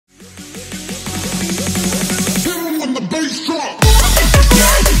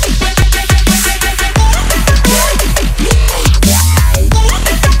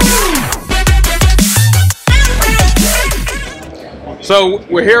So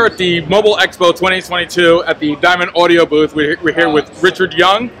we're here at the Mobile Expo 2022 at the Diamond Audio booth. We're here with Richard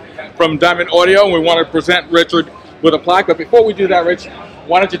Young from Diamond Audio, and we want to present Richard with a plaque. But before we do that, Rich,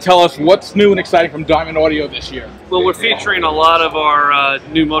 why don't you tell us what's new and exciting from Diamond Audio this year? Well, we're featuring a lot of our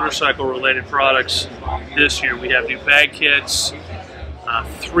new motorcycle-related products this year. We have new bag kits,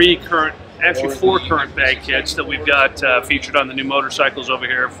 four current bag kits that we've got featured on the new motorcycles over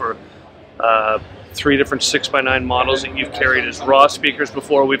here for 3 different 6x9 models that you've carried as raw speakers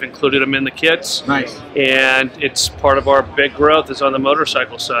before. We've included them in the kits. Nice. And it's part of our big growth is on the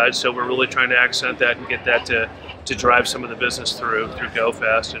motorcycle side, so we're really trying to accent that and get that to drive some of the business through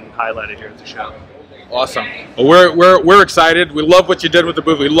GoFast and highlight it here at the show. Awesome. Well, we're excited. We love what you did with the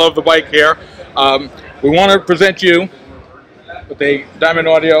booth. We love the bike here. We want to present you with a Diamond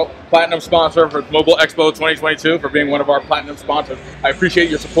Audio Platinum sponsor for Mobile Expo 2022 for being one of our Platinum sponsors. I appreciate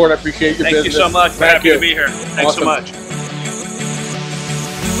your support. I appreciate your business. Thank you so much. We're happy to be here. Thanks so much.